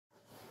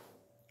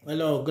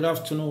Hello, good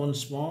afternoon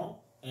once more,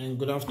 and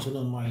good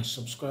afternoon, my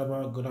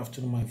subscriber. Good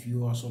afternoon, my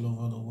viewers all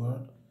over the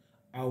world.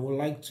 I would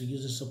like to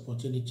use this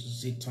opportunity to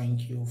say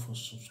thank you for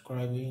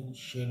subscribing,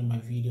 sharing my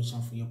videos,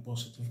 and for your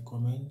positive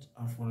comment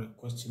and for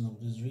requesting of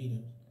this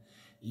video.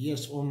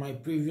 Yes, on my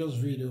previous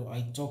video,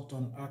 I talked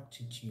on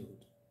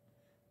attitude.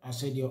 I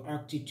said your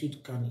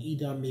attitude can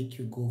either make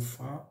you go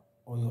far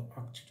or your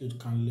attitude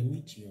can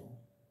limit you.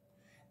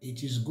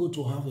 It is good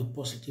to have a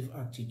positive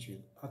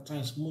attitude. At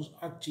times, most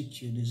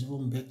attitude is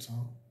even better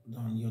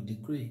than your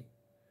degree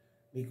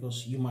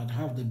because you might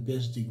have the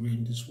best degree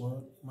in this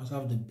world, you might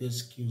have the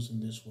best skills in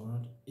this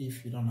world.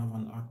 If you don't have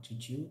an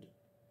attitude,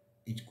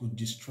 it could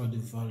destroy the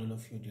value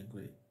of your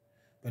degree.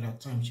 But at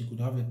times, you could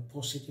have a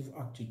positive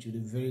attitude, a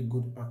very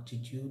good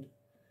attitude.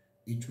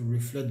 It will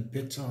reflect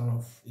better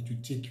off. It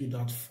will take you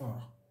that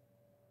far,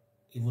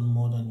 even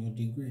more than your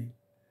degree.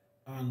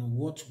 And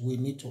what we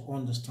need to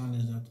understand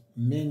is that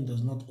men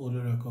does not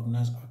only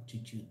recognize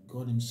attitude,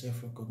 God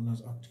himself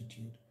recognizes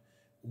attitude.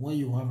 When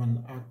you have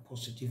an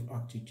positive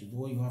attitude,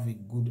 when you have a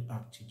good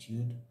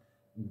attitude,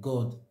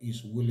 God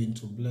is willing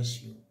to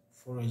bless you.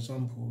 For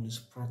example, it's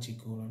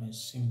practical and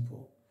it's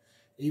simple.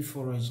 If,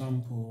 for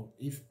example,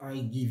 if I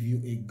give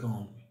you a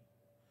gun,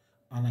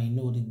 and I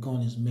know the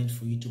gun is meant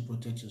for you to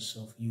protect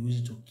yourself, you use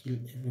it to kill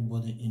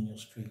everybody in your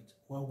street,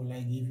 why will I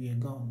give you a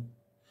gun?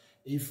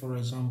 If, for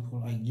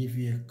example, I give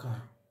you a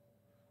car,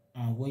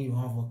 and when you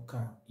have a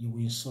car, you will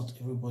insult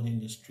everybody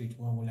in the street,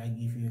 why will I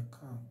give you a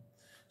car?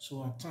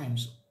 So at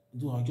times,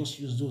 though I just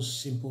use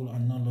those simple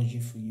analogy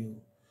for you,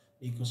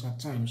 because at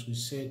times we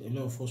said a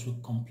lot of us will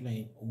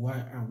complain,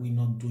 why are we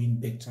not doing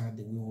better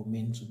the way we're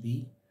meant to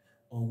be?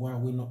 Or why are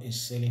we not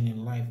excelling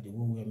in life the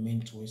way we're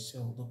meant to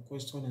excel? The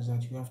question is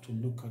that you have to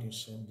look at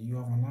yourself. Do you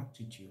have an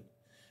attitude?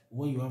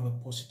 When you have a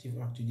positive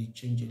attitude, it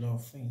changes a lot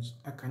of things.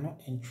 I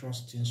cannot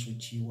entrust things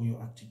with you when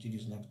your attitude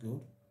is not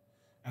good.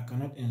 I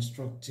cannot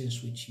instruct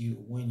things with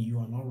you when you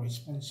are not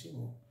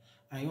responsible.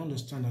 I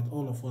understand that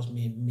all of us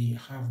may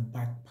have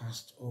bad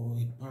past or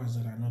a past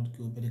that are not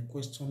good, but the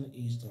question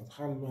is that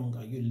how long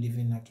are you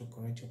living now to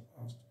correct your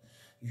past?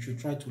 You should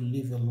try to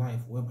live a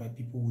life whereby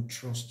people will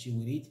trust you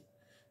with it.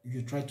 You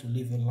should try to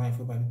live a life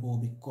whereby people will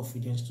be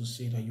confident to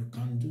say that you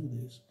can do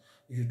this.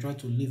 You should try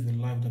to live a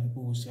life that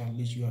people will say at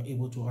least you are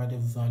able to add a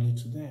value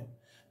to them.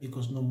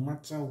 Because no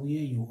matter where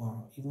you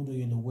are, even though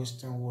you're in the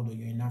Western world or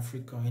you're in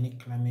Africa, any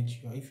climate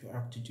you are, if your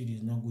attitude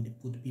is not good,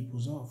 it puts people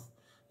off.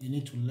 You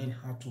need to learn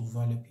how to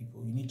value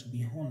people. You need to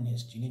be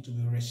honest. You need to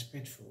be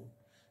respectful.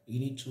 You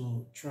need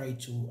to try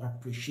to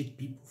appreciate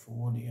people for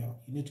what they are.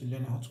 You need to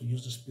learn how to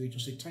use the spirit to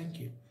say thank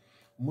you.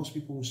 Most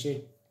people will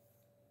say,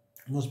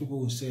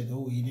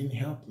 oh, you didn't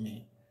help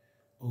me.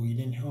 Oh, you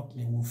didn't help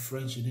me. We're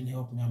friends, you didn't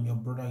help me. I'm your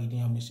brother, you didn't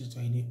help me, sister.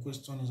 The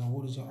question is,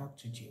 what is your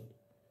attitude?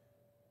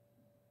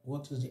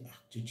 What is the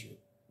attitude?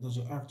 Does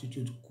your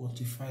attitude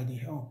quantify the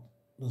help?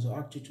 Does your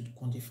attitude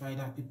quantify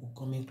that people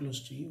coming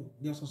close to you?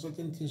 There are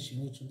certain things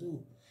you need to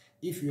do.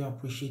 If you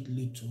appreciate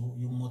little,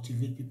 you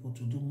motivate people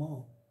to do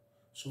more.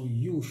 So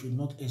you should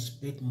not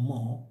expect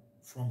more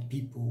from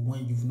people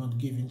when you've not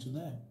given to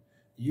them.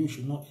 You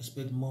should not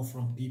expect more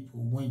from people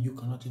when you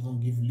cannot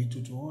even give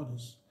little to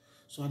others.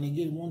 So, and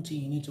again, one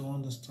thing you need to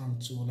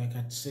understand too, like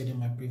I said in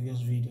my previous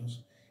videos,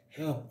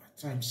 help at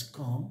times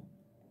come.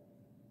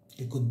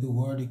 It could be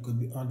word, it could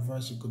be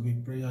advice, it could be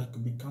prayer, it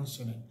could be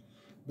counseling.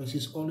 But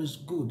it's always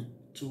good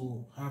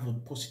to have a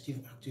positive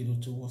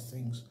attitude towards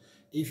things.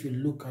 If you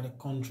look at the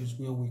countries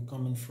where we're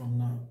coming from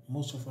now,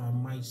 most of our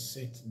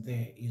mindset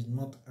there is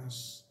not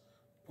as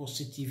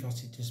positive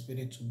as it is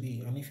expected to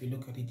be. And if you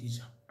look at it, it's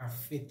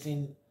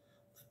affecting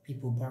the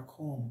people back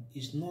home.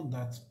 It's not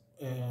that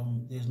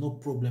there's no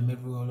problem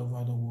everywhere all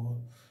over the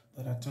world,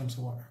 but at times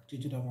our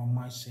attitude, our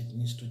mindset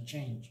needs to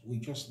change. We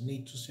just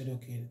need to say,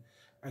 okay,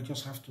 I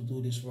just have to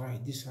do this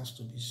right. This has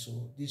to be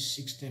so. This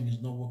system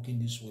is not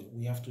working this way.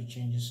 We have to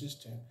change the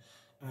system.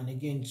 And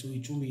again, so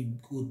it will be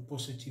good,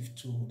 positive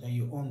too, that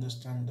you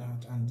understand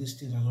that. And this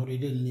thing has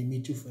already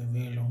limited you for a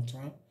very long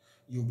time.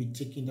 You'll be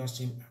taking that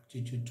same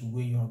attitude to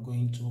where you are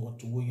going to or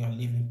to where you are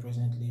living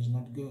presently is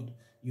not good.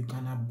 You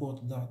can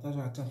abort that. That's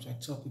why at times I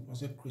tell people, I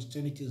say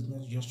Christianity is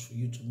not just for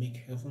you to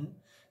make heaven.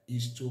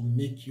 Is to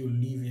make you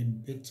live a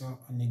better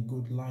and a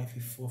good life,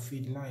 a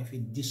fulfilled life, a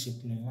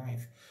disciplined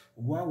life.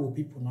 Why will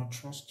people not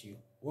trust you?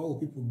 Why will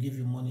people give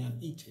you money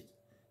and eat it?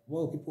 Why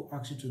will people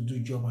ask you to do a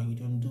job and you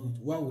don't do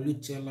it? Why will you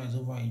tell lies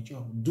over a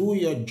job? Do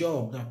your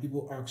job that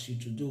people ask you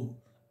to do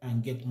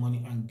and get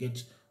money and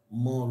get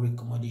more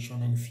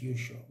recommendation in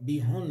future.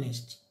 Be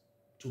honest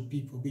to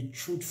people. Be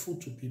truthful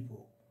to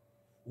people.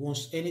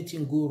 Once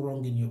anything go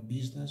wrong in your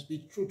business,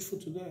 be truthful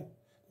to them.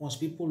 Once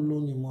people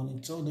loan you money,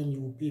 tell them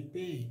you will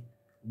pay.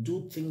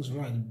 Do things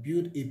right.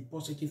 Build a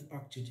positive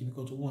attitude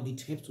because one,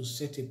 it helps to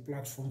set a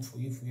platform for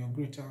you for your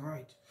greater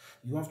height.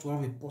 You have to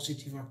have a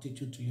positive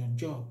attitude to your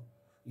job.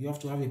 You have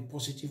to have a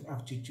positive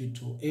attitude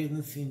to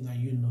anything that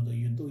you know that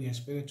you do, you're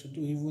expected to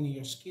do, even in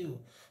your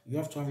skill. You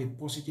have to have a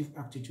positive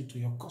attitude to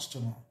your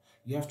customer.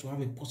 You have to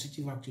have a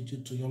positive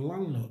attitude to your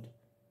landlord.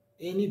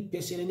 Any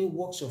person, any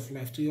walks of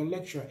life, to your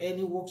lecturer,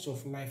 any walks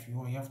of life you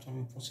have to have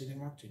a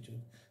positive attitude.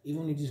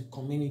 Even in this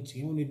community,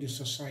 even in this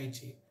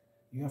society,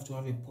 you have to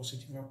have a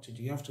positive attitude.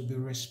 You have to be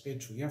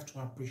respectful. You have to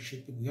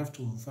appreciate people. You have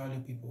to value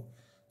people.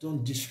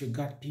 Don't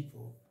disregard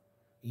people.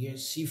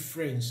 Yes, see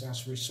friends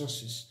as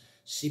resources.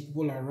 See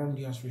people around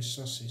you as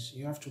resources.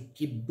 You have to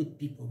keep good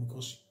people,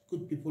 because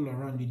good people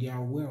around you, their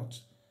wealth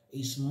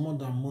is more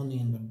than money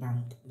in the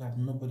bank that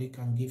nobody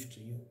can give to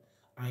you.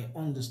 I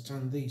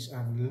understand this.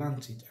 I've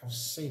learned it. I've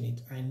seen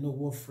it. I know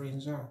what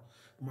friends are.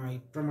 My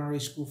primary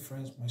school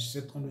friends, my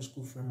secondary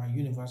school friends, my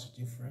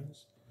university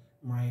friends,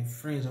 my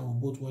friends that we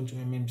both went to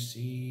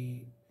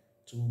MMC,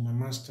 to my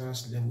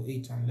master's level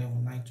 8 and level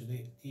 9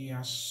 today, they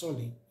are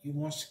solid. You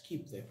must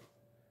keep them.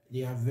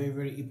 They are very,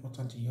 very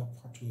important in your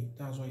pathway.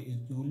 That's why it's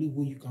the only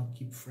way you can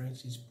keep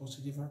friends is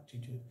positive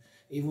attitude.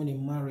 Even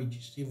in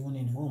marriages, even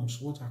in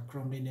homes, what are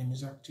crumbling them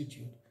is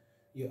attitude.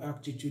 Your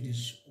attitude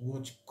is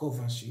what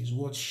covers you, is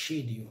what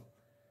shades you.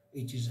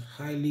 It is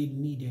highly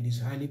needed,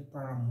 it's highly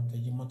paramount that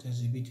you must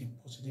exhibit a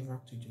positive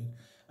attitude.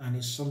 And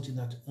it's something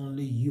that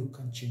only you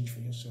can change for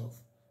yourself.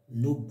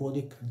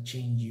 Nobody can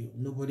change you.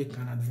 Nobody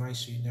can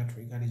advise you in that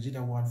regard. It's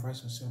either we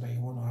advise yourself that you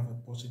want to have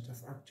a positive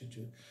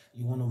attitude.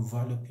 You want to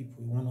value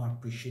people. You want to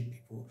appreciate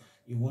people.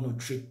 You want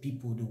to treat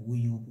people the way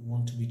you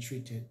want to be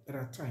treated. But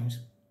at times,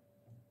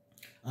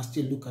 I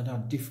still look at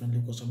that differently,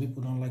 because some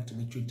people don't like to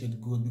be treated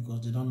good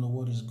because they don't know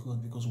what is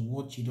good, because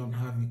what you don't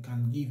have, you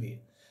can't give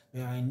it.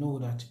 But I know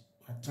that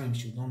at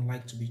times you don't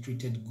like to be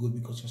treated good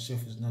because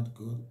yourself is not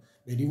good.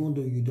 But even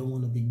though you don't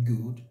want to be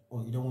good,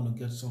 or you don't want to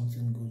get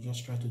something good,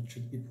 just try to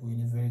treat people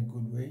in a very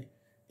good way,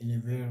 in a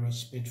very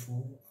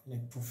respectful and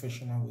a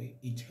professional way.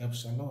 It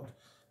helps a lot,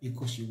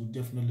 because you will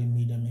definitely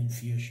meet them in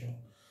future.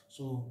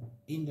 So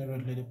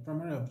indirectly, the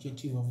primary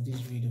objective of this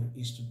video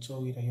is to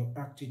tell you that your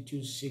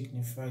attitude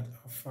signifies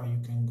how far you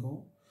can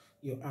go.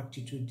 Your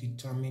attitude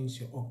determines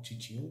your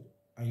altitude,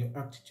 and your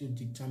attitude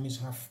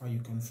determines how far you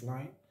can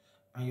fly,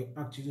 and your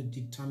attitude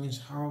determines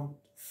how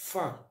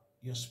far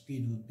your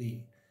speed will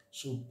be.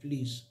 So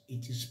please,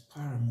 it is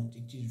paramount,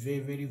 it is very,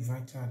 very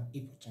vital and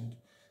important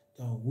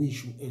that we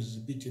should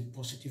exhibit a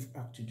positive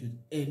attitude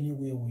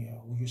anywhere we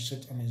are. We should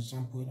set an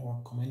example in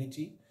our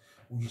community.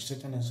 We should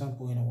set an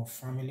example in our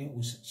family.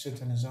 We should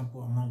set an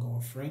example among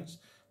our friends.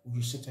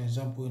 We should set an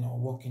example in our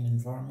working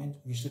environment.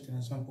 We should set an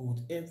example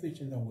with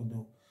everything that we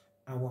do.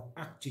 Our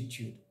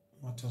attitude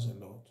matters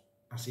a lot,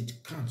 as it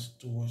counts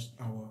towards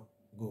our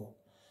goal.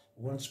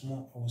 Once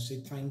more, I will say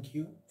thank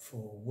you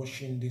for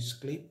watching this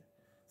clip,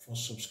 for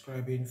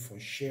subscribing, for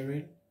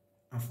sharing,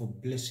 and for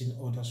blessing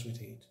others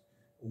with it.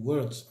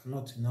 Words are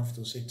not enough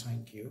to say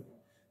thank you.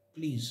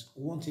 Please,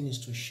 one thing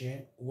is to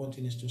share, one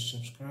thing is to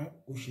subscribe,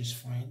 which is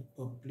fine,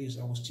 but please,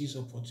 I will seize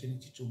the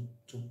opportunity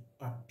to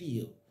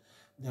appeal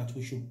that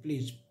we should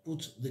please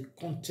put the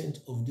content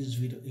of this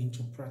video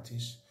into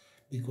practice,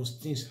 because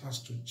things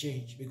has to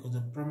change, because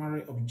the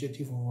primary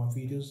objective of our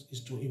videos is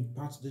to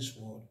impact this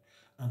world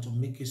and to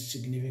make a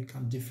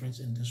significant difference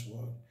in this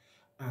world,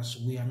 as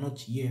we are not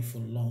here for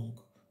long.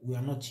 We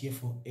are not here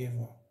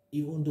forever.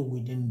 Even though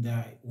we didn't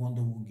die, one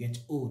day we'll get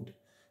old.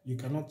 You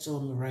cannot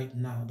tell me right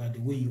now that the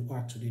way you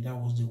are today, that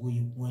was the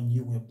way when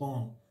you were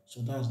born.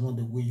 So that's not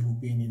the way you will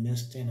be in the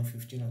next 10 or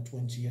 15 or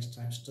 20 years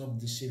time. Stop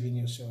deceiving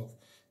yourself.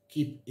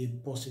 Keep a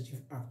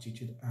positive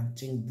attitude and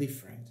think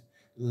different.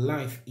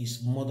 Life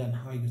is more than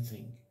how you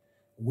think.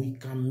 We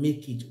can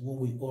make it when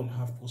we all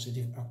have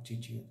positive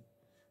attitude.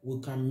 We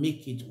can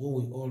make it when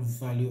we all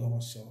value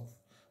ourselves.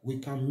 We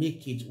can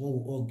make it when we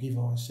all give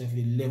ourselves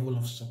a level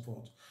of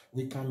support.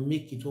 We can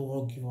make it when we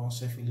all give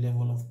ourselves a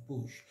level of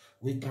push.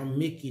 We can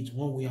make it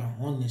when we are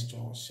honest to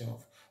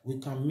ourselves. We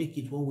can make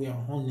it when we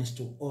are honest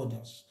to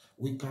others.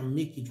 We can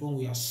make it when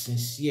we are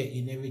sincere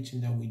in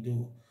everything that we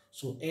do.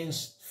 So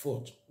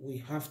henceforth, we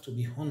have to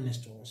be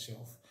honest to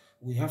ourselves.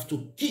 We have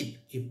to keep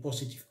a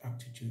positive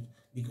attitude,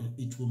 because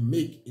it will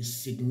make a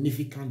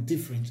significant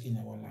difference in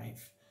our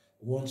life.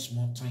 Once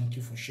more, thank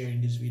you for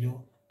sharing this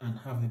video, and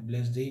have a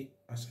blessed day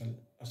as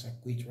I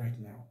quit right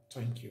now.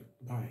 Thank you.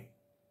 Bye.